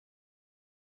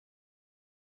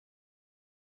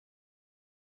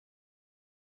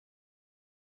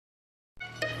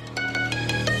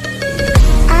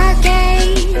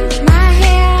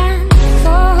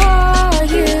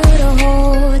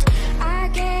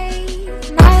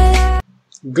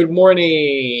Good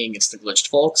morning, it's the Glitched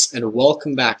Folks, and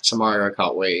welcome back to Mario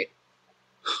Kart Wii.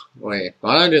 Wait,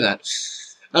 why did I do that?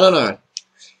 I don't know.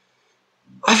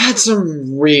 I've had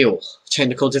some real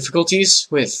technical difficulties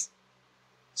with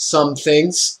some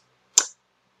things,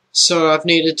 so I've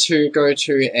needed to go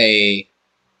to a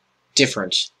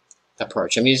different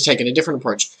approach. I need to take a different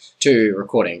approach to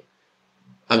recording.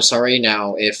 I'm sorry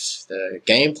now if the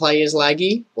gameplay is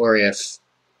laggy, or if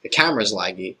the camera's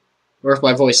laggy, or if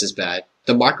my voice is bad.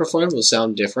 The microphone will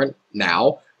sound different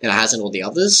now than it has in all the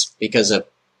others because of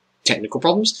technical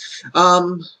problems.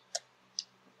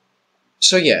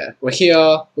 So yeah, we're here.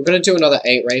 We're going to do another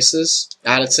 8 races.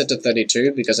 I had it set to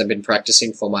 32 because I've been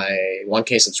practicing for my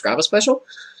 1K subscriber special,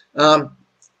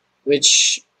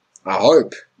 which I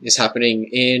hope is happening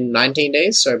in 19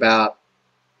 days, so about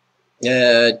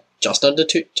just under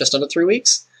 3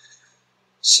 weeks.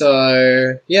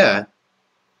 So yeah,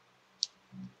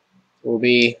 we'll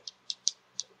be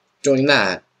doing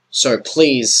that. So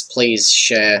please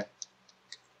share.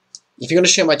 If you're going to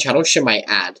share my channel, share my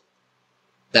ad.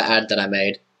 The ad that I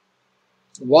made.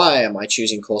 Why am I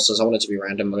choosing courses? I want it to be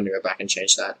random. I'm going to go back and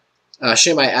change that.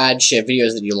 Share my ad, share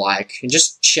videos that you like, and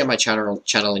just share my channel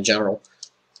in general.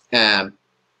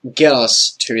 Get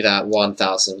us to that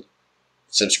 1,000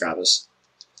 subscribers.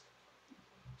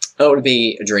 That would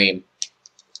be a dream.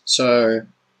 So,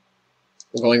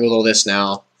 we're going with all this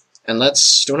now. And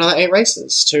let's do another 8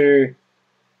 races to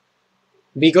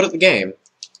be good at the game.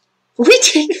 We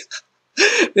did.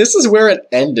 This is where it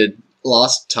ended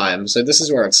last time, so this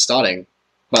is where it's starting,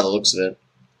 by the looks of it.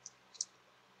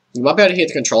 You might be able to hear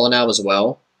the controller now as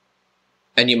well,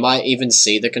 and you might even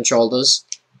see the controllers,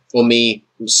 or me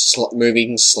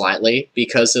moving slightly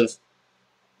because of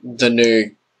the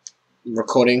new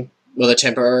recording, or the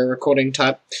temporary recording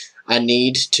type. I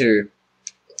need to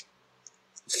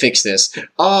fix this.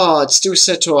 Oh, it's still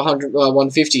set to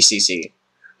 150cc.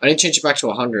 I didn't change it back to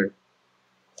 100.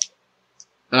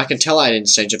 And I can tell I didn't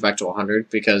change it back to 100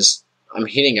 because I'm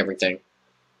hitting everything.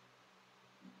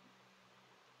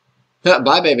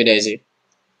 Bye, baby Daisy.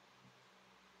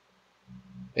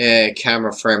 Yeah,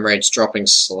 camera frame rate's dropping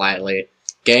slightly.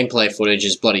 Gameplay footage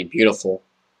is bloody beautiful.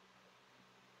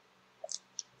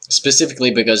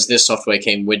 Specifically because this software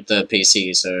came with the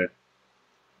PC, so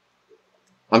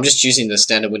I'm just using the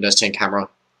standard Windows 10 camera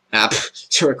app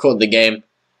to record the game.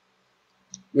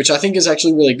 Which I think is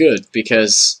actually really good,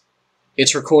 because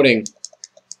it's recording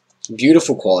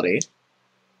beautiful quality.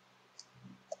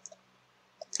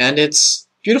 And it's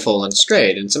beautiful, and it's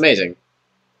great, and it's amazing.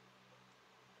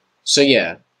 So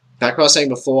yeah, back to what I was saying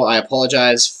before, I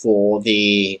apologize for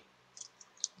the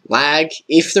lag.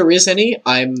 If there is any,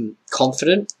 I'm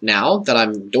confident now that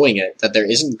I'm doing it, that there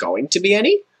isn't going to be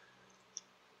any.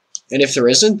 And if there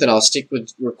isn't, then I'll stick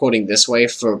with recording this way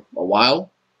for a while.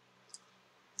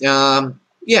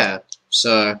 Yeah,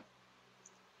 so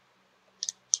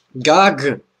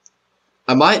Gag.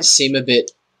 I might seem a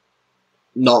bit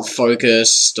not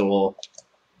focused or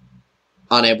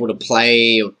unable to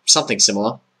play or something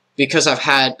similar because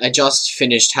I just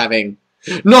finished having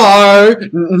no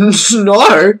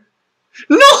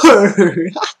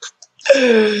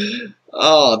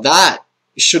Oh, that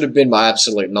should have been my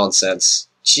absolute nonsense.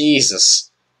 Jesus.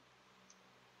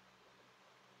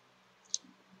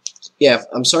 Yeah,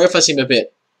 I'm sorry if I seem a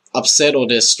bit upset or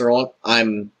distraught. I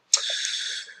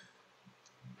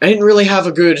didn't really have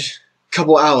a good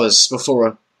couple hours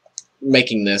before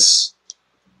making this.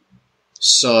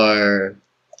 So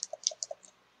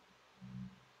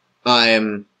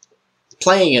I'm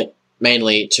playing it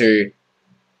mainly to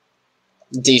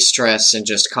de-stress and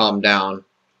just calm down,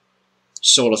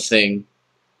 sort of thing,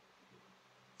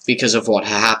 because of what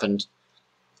happened.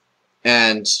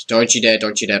 And don't you dare,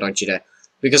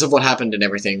 because of what happened and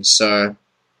everything, so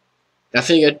I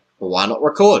figured, well, why not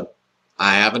record?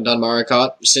 I haven't done Mario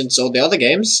Kart since all the other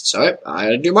games, so I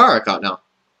gotta do Mario Kart now.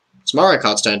 It's Mario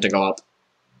Kart's turn to go up.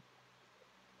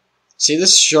 See,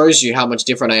 this shows you how much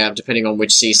different I am depending on which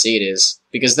CC it is,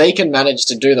 because they can manage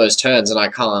to do those turns and I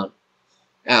can't.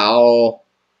 Ow.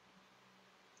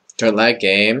 Don't lag,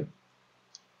 game.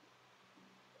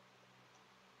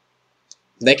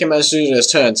 They can manage to do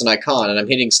those turns and I can't, and I'm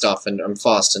hitting stuff and I'm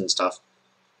fast and stuff.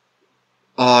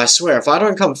 Oh, I swear, if I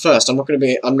don't come first, I'm not gonna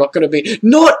be,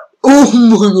 not! Oh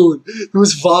my god! There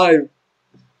was 5!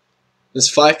 There's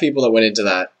 5 people that went into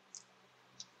that.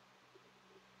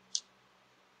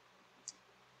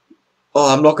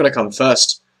 Oh, I'm not gonna come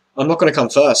first. I'm not gonna come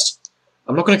first.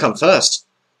 I'm not gonna come first.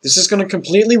 This is gonna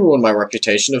completely ruin my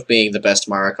reputation of being the best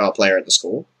Mario Kart player at the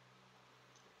school.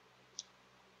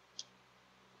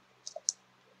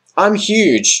 I'm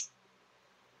huge.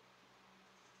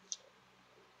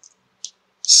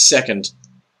 second.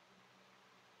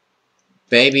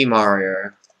 Baby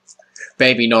Mario.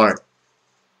 Baby, no.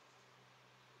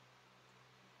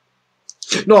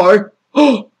 No!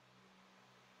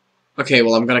 Okay,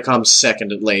 well, I'm gonna come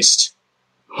second at least.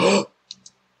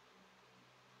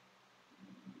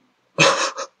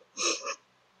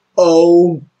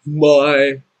 Oh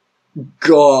my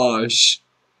gosh.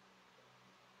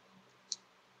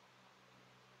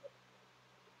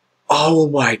 Oh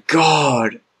my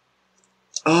god.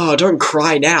 Oh, don't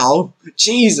cry now.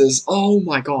 Jesus. Oh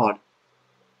my god.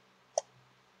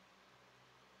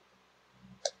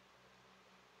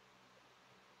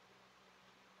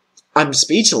 I'm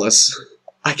speechless.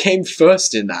 I came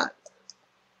first in that.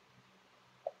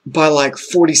 By like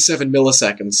 47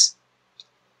 milliseconds.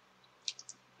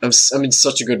 I'm in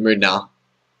such a good mood now.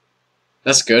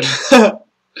 That's good. I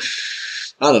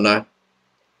don't know.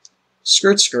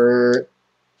 Skirt skirt.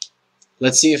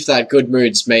 Let's see if that good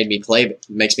mood's makes me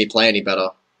play any better.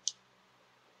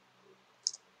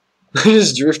 I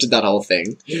just drifted that whole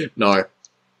thing. No.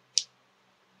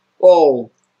 Whoa.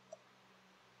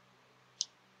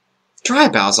 Try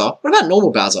Bowser. What about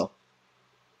normal Bowser?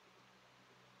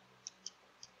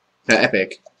 No,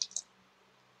 epic.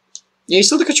 Yeah, you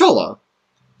saw the controller.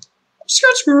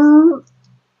 Skirt skirt.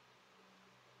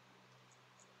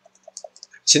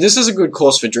 See, this is a good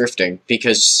course for drifting,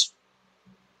 because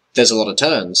there's a lot of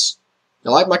turns. I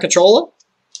like my controller?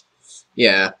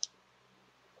 Yeah.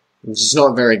 It's just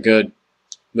not very good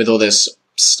with all this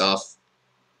stuff.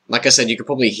 Like I said, you could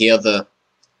probably hear the...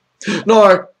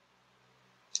 No!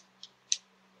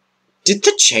 Did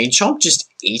the chain chomp just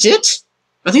eat it?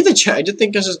 I think I did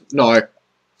think I just... No.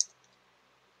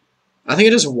 I think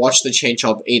I just watched the chain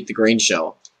chomp eat the green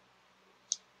shell.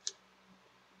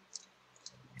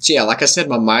 So yeah, like I said,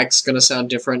 my mic's gonna sound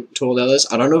different to all the others.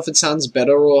 I don't know if it sounds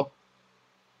better or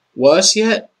worse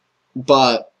yet,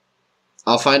 but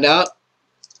I'll find out,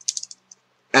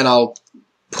 and I'll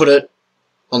put it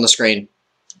on the screen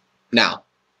now.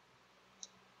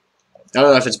 I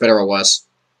don't know if it's better or worse.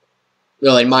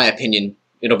 Well, in my opinion,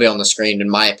 it'll be on the screen, in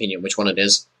my opinion, which one it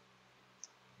is.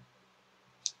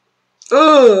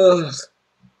 Ugh.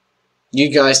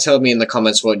 You guys tell me in the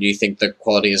comments what you think the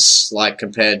quality is like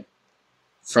compared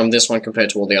from this one compared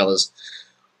to all the others.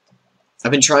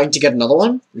 I've been trying to get another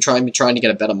one. I'm trying to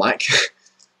get a better mic.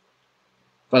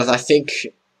 But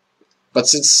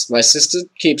since my sister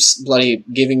keeps bloody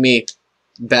giving me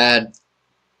bad...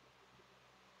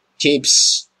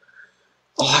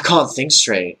 Oh, I can't think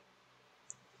straight.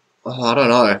 Oh, I don't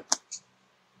know.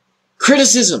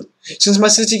 Criticism! Since my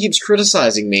sister keeps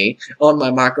criticizing me on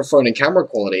my microphone and camera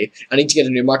quality, I need to get a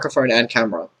new microphone and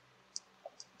camera.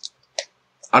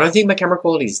 I don't think my camera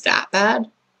quality is that bad.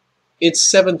 It's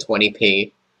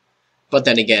 720p. But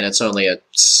then again, it's only a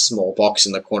small box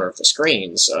in the corner of the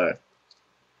screen, so... it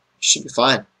should be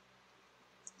fine.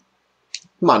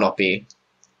 Might not be.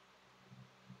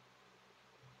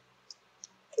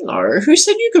 No, who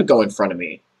said you could go in front of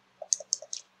me?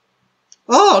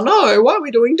 Oh no, why are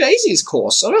we doing Daisy's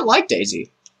course? I don't like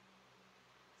Daisy.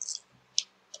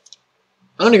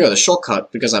 I'm gonna go the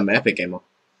shortcut because I'm an epic gamer.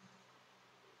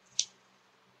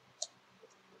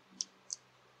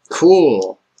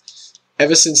 Cool.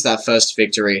 Ever since that first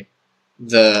victory,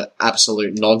 the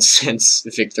absolute nonsense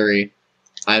victory,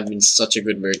 I'm in such a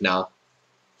good mood now.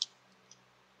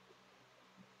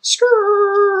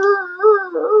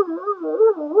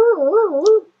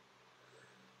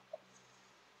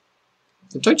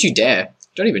 Don't you dare.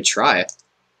 Don't even try.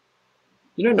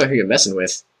 You don't know who you're messing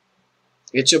with.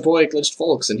 It's your boy Glitched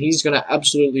Folks, and he's gonna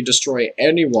absolutely destroy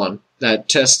anyone that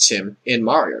tests him in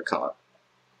Mario Kart.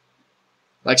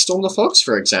 Like Storm the Fox,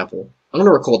 for example. I'm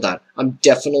gonna record that. I'm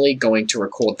definitely going to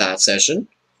record that session.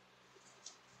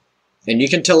 And you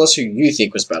can tell us who you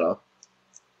think was better.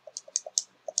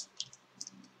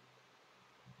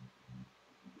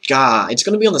 Gah, it's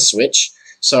gonna be on the Switch,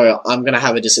 so I'm gonna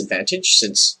have a disadvantage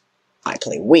since I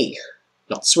play Wii,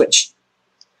 not Switch.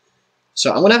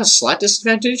 So I'm gonna have a slight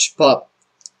disadvantage, but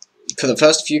for the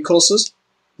first few courses.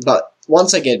 But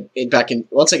once I get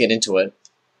into it,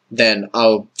 then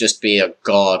I'll just be a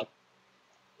god.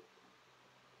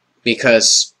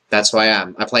 Because that's who I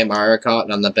am. I play Mario Kart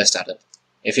and I'm the best at it.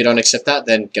 If you don't accept that,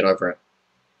 then get over it.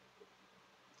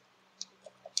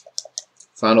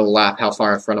 Final lap, how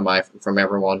far in front am I from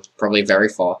everyone? Probably very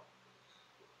far.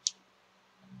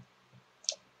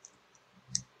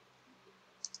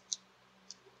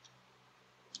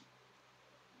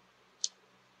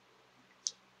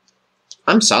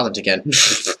 I'm silent again.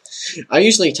 I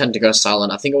usually tend to go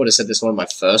silent. I think I would have said this one of my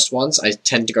first ones. I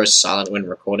tend to go silent when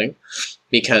recording.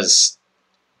 Because...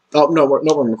 oh, no,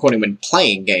 not when recording, when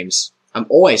playing games. I'm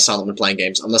always silent when playing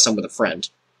games, unless I'm with a friend.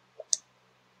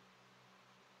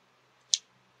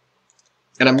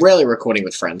 And I'm rarely recording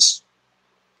with friends.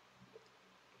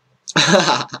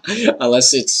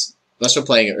 unless we're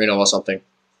playing Uno or something.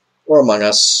 Or Among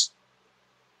Us.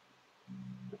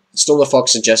 Storm the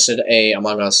Fox suggested a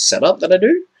Among Us setup that I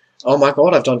do. Oh my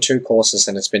god, I've done 2 courses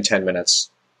and it's been 10 minutes.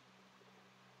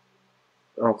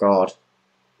 Oh god.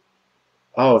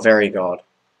 Oh, very god.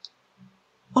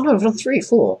 Oh no, I've done 3,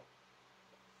 4.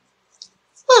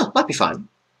 Oh, might be fine.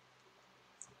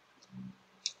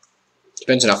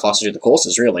 Depends on how fast I do the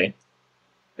courses, really.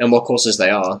 And what courses they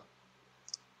are.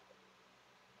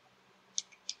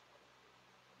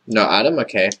 No, Adam?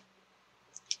 Okay.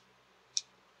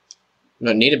 I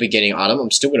don't need a beginning item,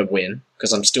 I'm still gonna win,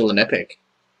 because I'm still an epic.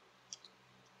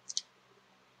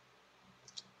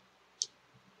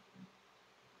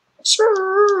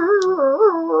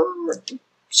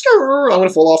 I'm gonna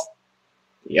fall off.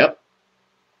 Yep.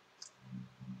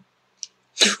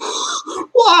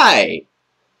 Why?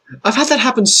 I've had that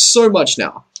happen so much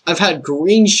now. I've had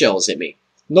green shells hit me.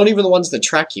 Not even the ones that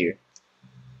track you.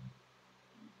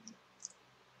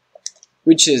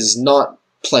 Which is not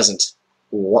pleasant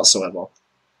whatsoever.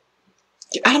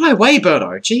 Get out of my way,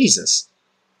 Birdo! Jesus.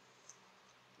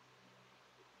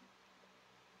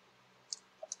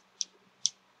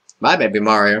 Bye, baby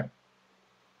Mario.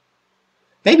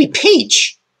 Baby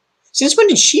Peach! Since when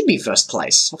did she be first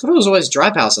place? I thought it was always Dry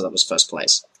Bowser that was first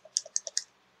place.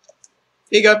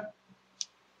 Here you go.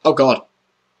 Oh god.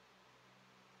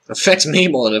 It affects me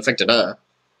more than it affected her.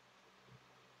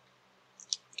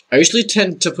 I usually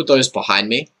tend to put those behind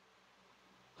me.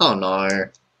 Oh no. I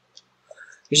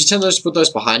usually tend to put those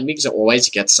behind me because it always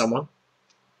gets someone.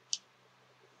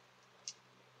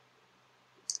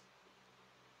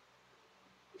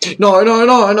 No.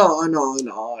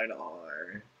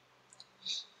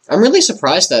 I'm really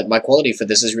surprised that my quality for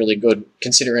this is really good,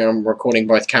 considering I'm recording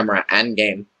both camera and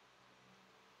game.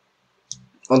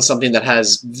 On something that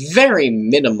has very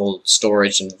minimal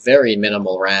storage and very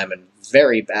minimal RAM and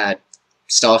very bad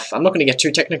stuff. I'm not going to get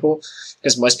too technical,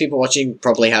 because most people watching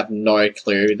probably have no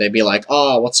clue. They'd be like,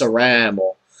 oh, what's a RAM,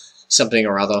 or something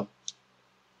or other.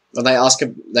 But they ask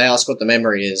what the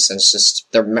memory is, and it's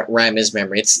just, the RAM is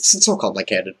memory. It's all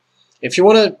complicated. If you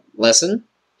want a lesson,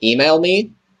 email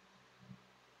me.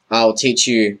 I'll teach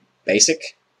you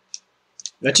basic.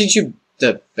 I'll teach you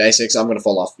the basics. I'm going to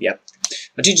fall off, yep.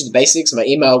 I'll teach you the basics. My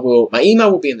email will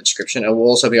be in the description, and will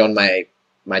also be on my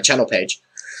channel page.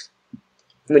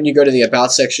 When you go to the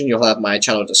About section, you'll have my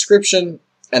channel description,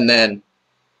 and then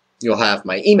you'll have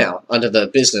my email under the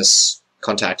business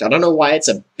contact. I don't know why it's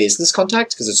a business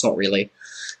contact, because it's not really.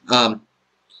 So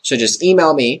just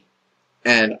email me,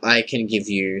 and I can give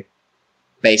you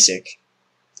basic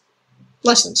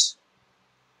lessons.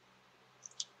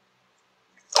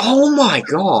 Oh my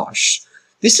gosh!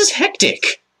 This is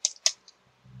hectic!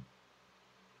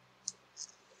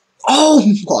 Oh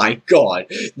my god!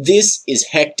 This is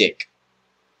hectic!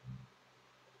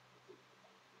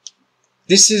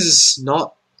 This is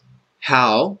not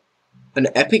how an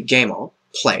epic gamer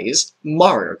plays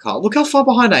Mario Kart. Look how far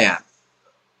behind I am.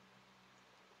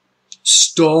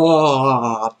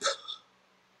 Stop.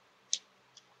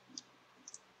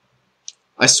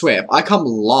 I swear, if I come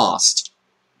last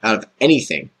out of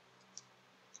anything,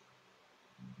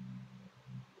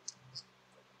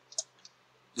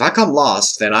 if I come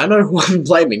last, then I know who I'm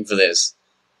blaming for this.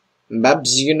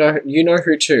 Babs, you know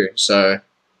who too, so...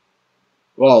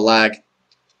 Whoa, lag.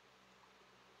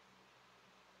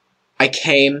 I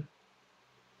came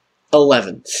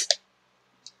 11th.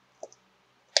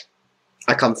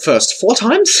 I come first 4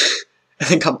 times, and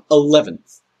then come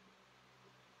 11th.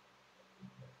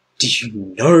 Do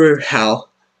you know how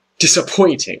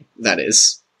disappointing that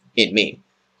is in me?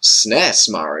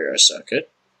 SNES Mario Circuit?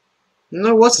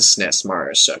 No, what's a SNES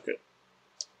Mario Circuit?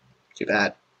 Too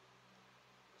bad.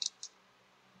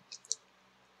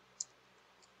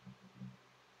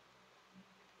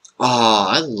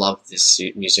 Ah, I love this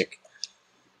music.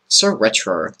 So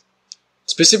retro.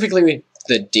 Specifically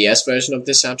the DS version of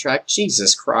this soundtrack.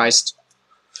 Jesus Christ.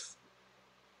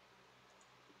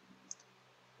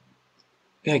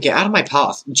 Yeah, get out of my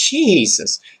path.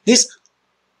 Jesus. This...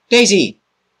 Daisy!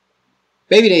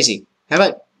 Baby Daisy. How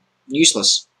about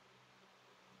useless?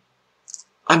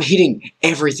 I'm hitting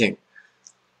everything.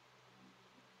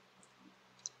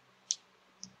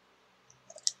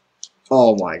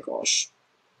 Oh my gosh.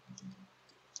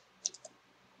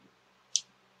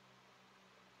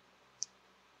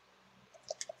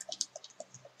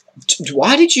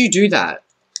 Why did you do that?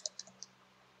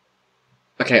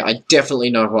 Okay, I definitely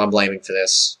know who I'm blaming for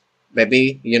this.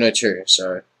 Baby, you know too,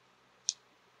 so...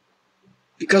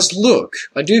 Because look,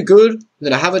 I do good, and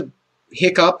then I have a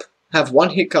hiccup, have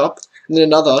one hiccup, and then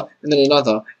another, and then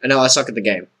another, and now I suck at the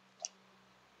game.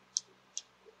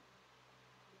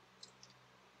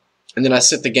 And then I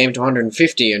set the game to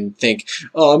 150 and think,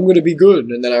 oh, I'm gonna be good,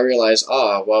 and then I realize,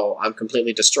 oh, well, I'm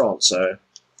completely distraught, so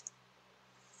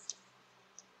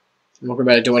I'm not gonna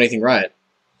be able to do anything right.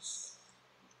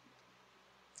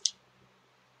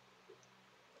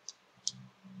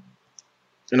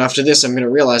 And after this, I'm gonna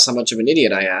realize how much of an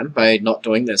idiot I am by not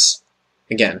doing this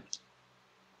again.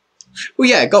 Oh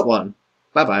yeah, got one.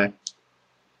 Bye-bye.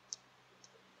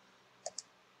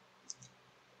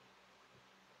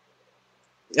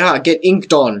 Ah, get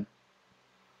inked on.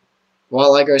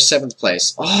 While I go 7th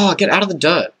place. Oh, get out of the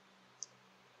dirt.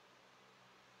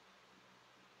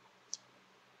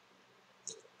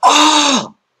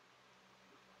 Oh!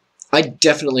 I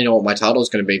definitely know what my title is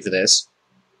going to be for this.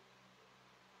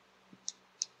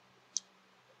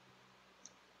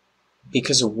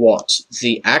 Because of what?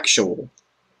 The actual...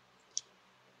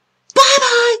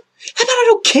 Bye-bye! How about I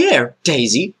don't care,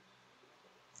 Daisy?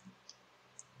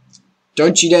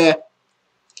 Don't you dare.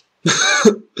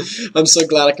 I'm so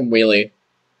glad I can wheelie.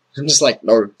 I'm just like,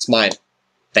 no, it's mine.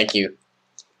 Thank you.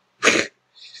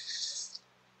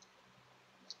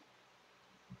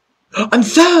 I'm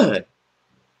 3rd!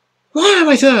 Why am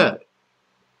I 3rd?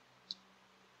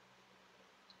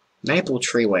 Maple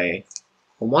Treeway.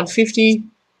 On 150?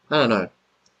 I don't know.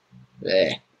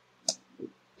 There.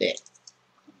 There.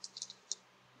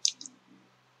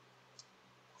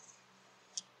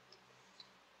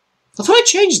 I thought I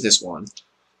changed this one.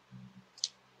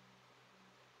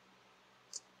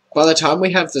 By the time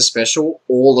we have the special,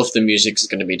 all of the music is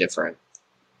going to be different.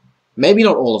 Maybe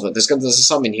not all of it. There's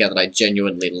some in here that I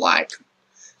genuinely like.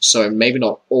 So maybe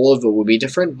not all of it will be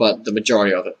different, but the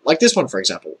majority of it. Like this one, for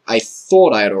example. I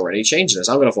thought I had already changed this.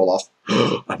 I'm going to fall off.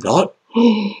 I'm not.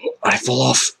 I fall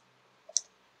off.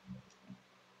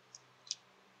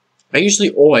 I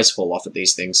usually always fall off at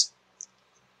these things.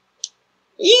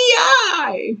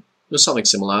 Yay! There's something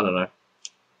similar, I don't know.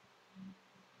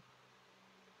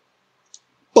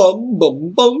 Bum, bum,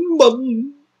 bum,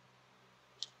 bum.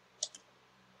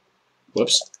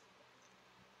 Whoops.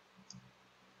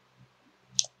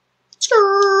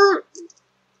 Skirt.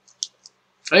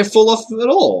 I didn't fall off at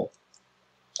all.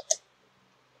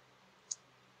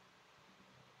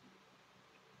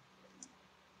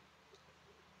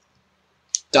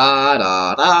 Da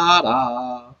da da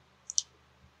da.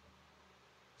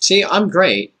 See, I'm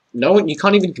great. No one, you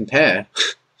can't even compare.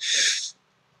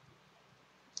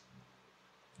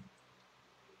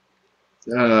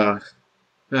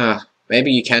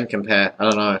 Maybe you can compare. I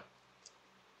don't know.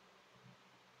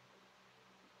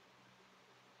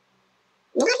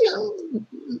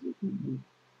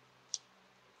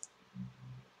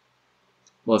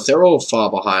 Well, if they're all far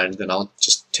behind, then I'll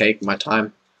just take my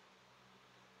time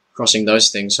crossing those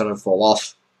things so I don't fall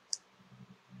off.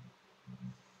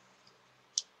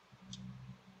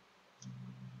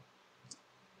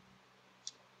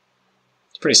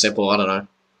 It's pretty simple, I don't know.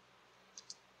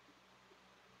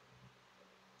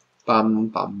 Bum,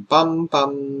 bum, bum,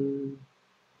 bum.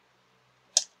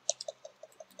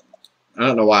 I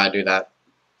don't know why I do that.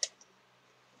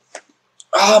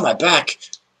 Oh, my back!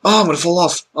 Oh, I'm gonna fall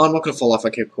off. Oh, I'm not gonna fall off.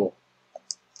 Okay, cool.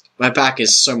 My back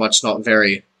is so much not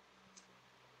very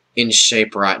in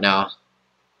shape right now.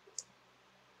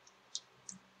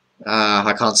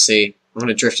 I can't see. I'm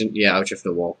gonna drift in. Yeah, I'll drift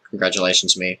in the wall.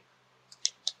 Congratulations, me.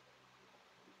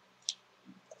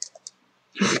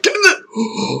 Get in there!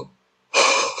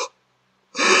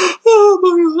 Oh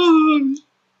my god!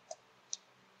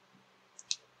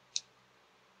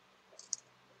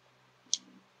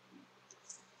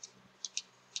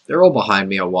 They're all behind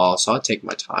me a while, so I'll take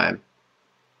my time.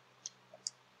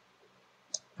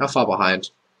 How far behind?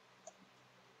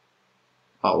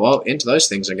 Oh, well, into those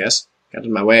things, I guess. Get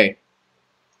in my way.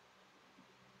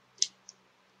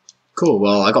 Cool,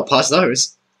 well, I got past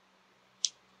those.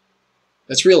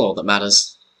 That's real all that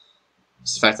matters.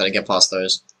 It's the fact that I get past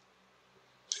those.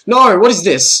 No, what is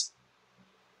this?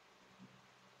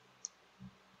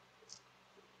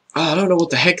 Oh, I don't know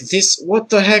what the heck this... What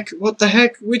the heck? What the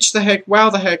heck? Which the heck? Wow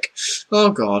the heck. Oh,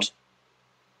 God.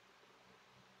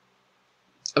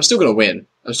 I'm still gonna win.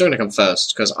 I'm still gonna come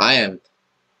first, because I am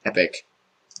epic.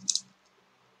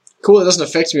 Cool, it doesn't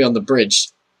affect me on the bridge.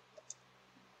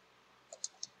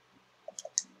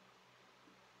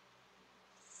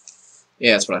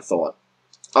 Yeah, that's what I thought.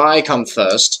 I come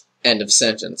first. End of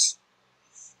sentence.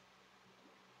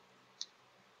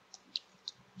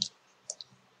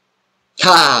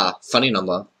 Ha! Funny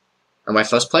number. Am I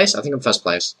first place? I think I'm first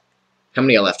place. How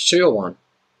many are left? 2 or 1?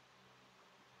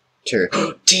 2.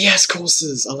 DS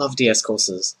courses! I love DS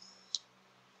courses.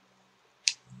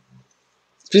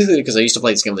 Specifically because I used to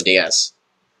play this game on the DS.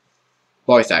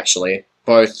 Both, actually.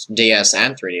 Both DS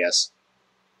and 3DS.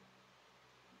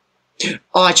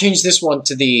 Oh, I changed this one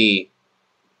to the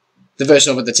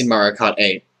version of it that's in Mario Kart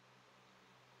 8.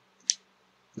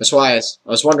 That's why I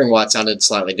was wondering why it sounded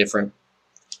slightly different.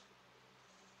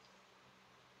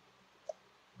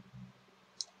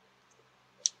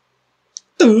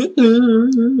 I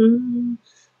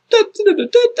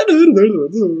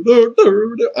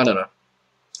don't know.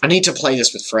 I need to play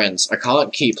this with friends. I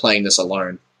can't keep playing this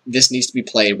alone. This needs to be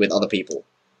played with other people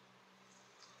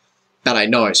that I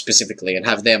know specifically and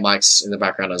have their mics in the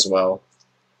background as well.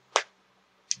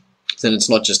 Then it's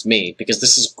not just me, because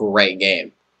this is a great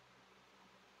game.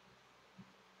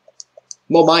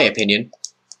 Well, my opinion.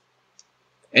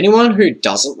 Anyone who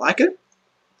doesn't like it?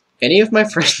 Any of my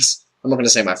friends? I'm not going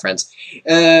to say my friends.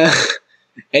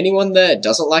 Anyone that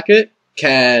doesn't like it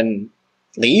can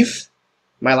leave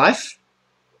my life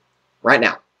right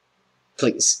now.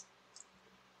 Please.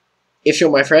 If you're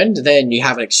my friend, then you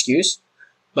have an excuse.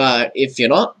 But if you're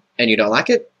not, and you don't like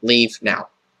it, leave now.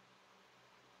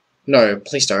 No,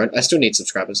 please don't. I still need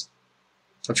subscribers.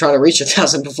 I'm trying to reach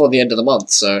 1,000 before the end of the month,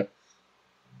 so...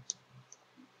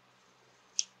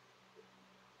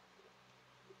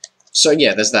 So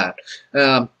yeah, there's that.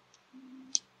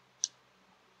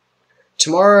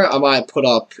 Tomorrow I might put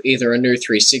up either a new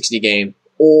 360 game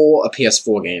or a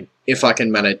PS4 game, if I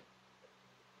can manage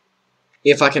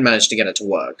to get it to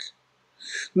work.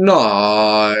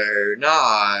 No.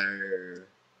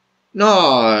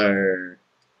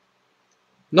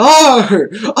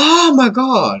 Oh my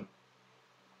god.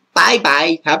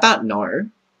 Bye. How about no?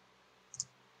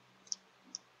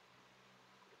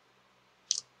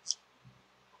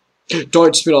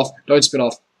 Don't spin off.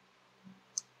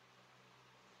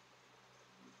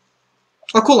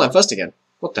 Oh cool, I'm first again.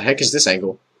 What the heck is this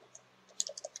angle?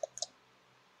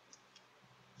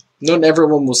 Not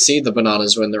everyone will see the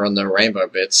bananas when they're on the rainbow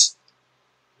bits.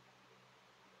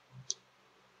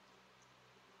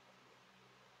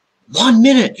 One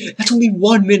minute! That's only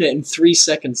 1 minute and 3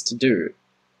 seconds to do.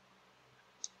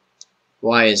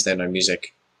 Why is there no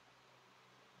music?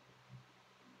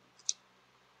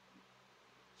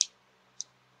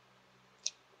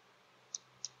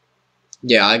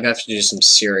 Yeah, I'm gonna have to do some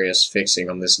serious fixing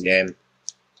on this game.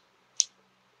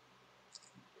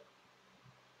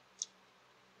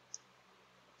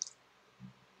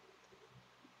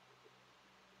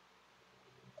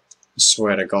 I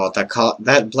swear to God,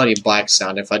 that bloody bike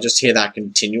sound, if I just hear that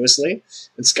continuously,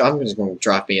 I'm just going to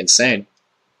drive me insane.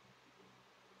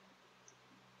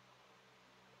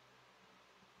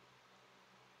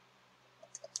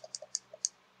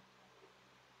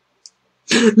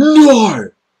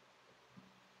 No!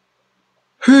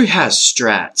 Who has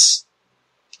strats?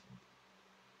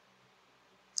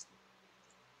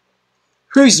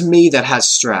 Who's me that has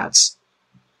strats?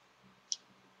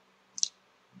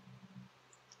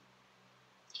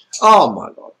 Oh my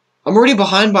god. I'm already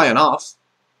behind by enough.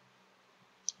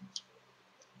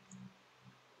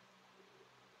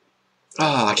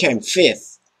 Ah, I came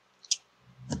 5th.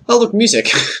 Oh look, music.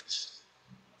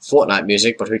 Fortnite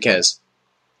music, but who cares?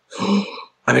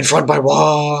 I'm in front by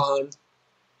 1.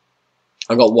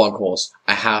 I've got 1 course.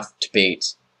 I have to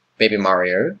beat Baby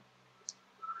Mario.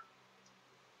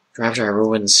 Drive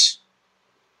Ruins.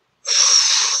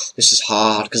 This is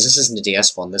hard, because this isn't the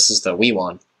DS one, this is the Wii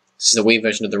one. This is the Wii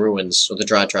version of the Ruins, or the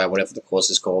Dry, whatever the course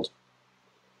is called.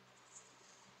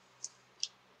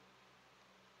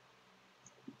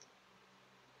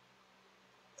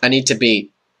 I need to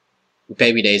beat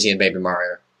Baby Daisy and Baby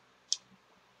Mario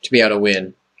to be able to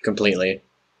win completely.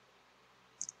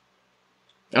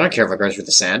 I don't care if I go through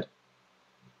the sand.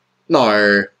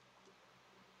 No.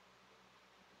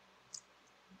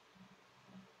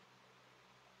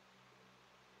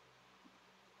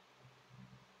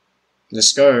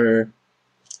 Let's go.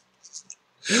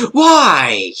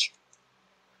 Why?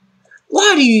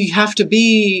 Why do you have to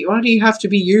be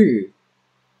you?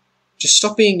 Just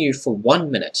stop being you for 1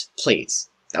 minute, please.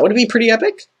 That would be pretty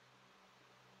epic.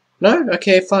 No?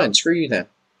 Okay, fine. Screw you then.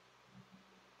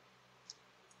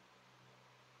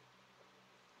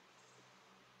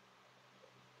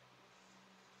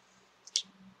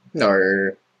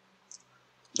 No.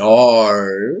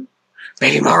 No.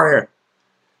 Baby Mario!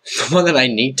 The one that I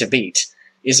need to beat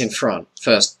is in front.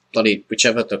 First, bloody,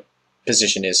 whichever the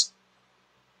position is.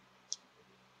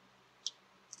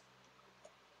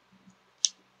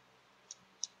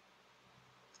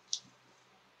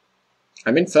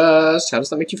 I'm in first. How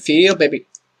does that make you feel, baby?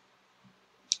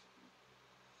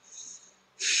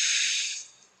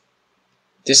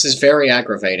 This is very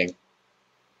aggravating.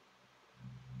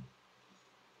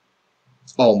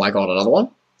 Oh my god, another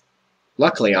one?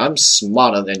 Luckily, I'm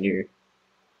smarter than you.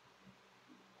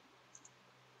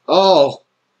 Oh!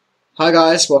 Hi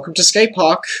guys, welcome to Skate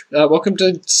Park. Welcome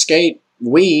to Skate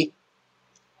Wii.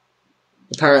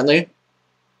 Apparently.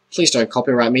 Please don't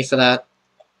copyright me for that.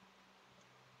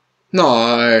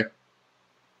 No.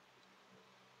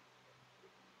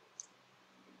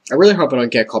 I really hope I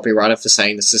don't get copyrighted for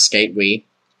saying this is Skate Wii.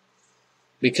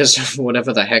 Because of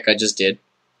whatever the heck I just did.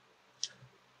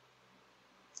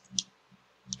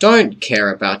 Don't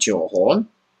care about your horn.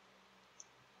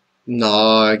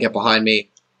 No, get behind me.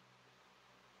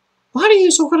 Why do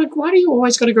you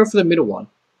always gotta go for the middle one?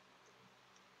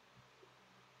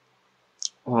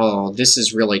 Oh, this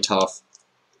is really tough.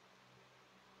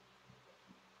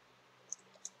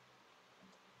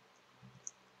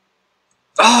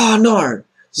 Oh no!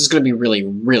 This is gonna be really,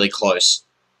 really close.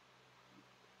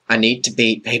 I need to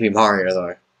beat Baby Mario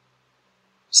though.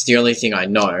 It's the only thing I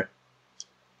know.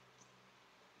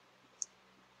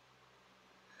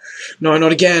 No,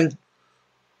 not again!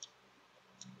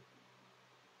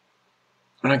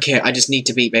 I don't care, I just need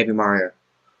to beat Baby Mario.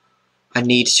 I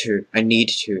need to.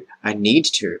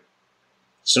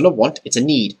 It's not a want, it's a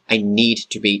need. I need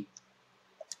to beat.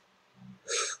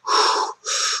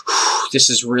 This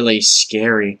is really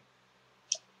scary.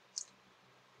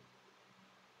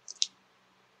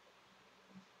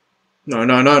 No.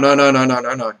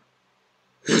 No!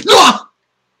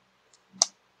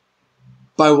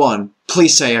 By 1.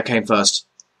 Please say I came first.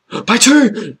 By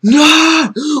 2!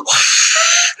 No!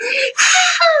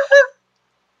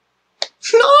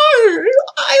 No!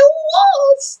 I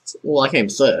lost! Well, I came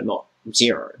 3rd, not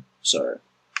 0, so...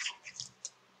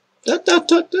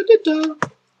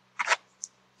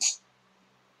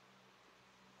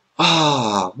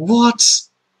 Ah, what?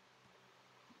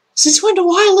 Since when do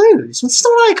I lose? Since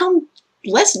when I come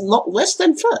not less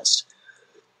than first?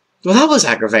 Well, that was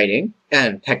aggravating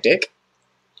and hectic.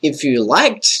 If you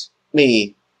liked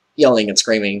me yelling and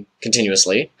screaming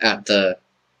continuously at the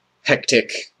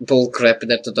hectic bullcrap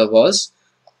that was,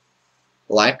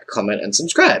 like, comment, and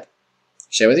subscribe.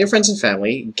 Share with your friends and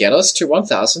family. Get us to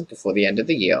 1,000 before the end of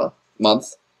the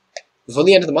month,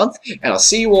 and I'll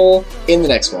see you all in the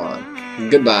next one.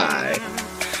 Goodbye.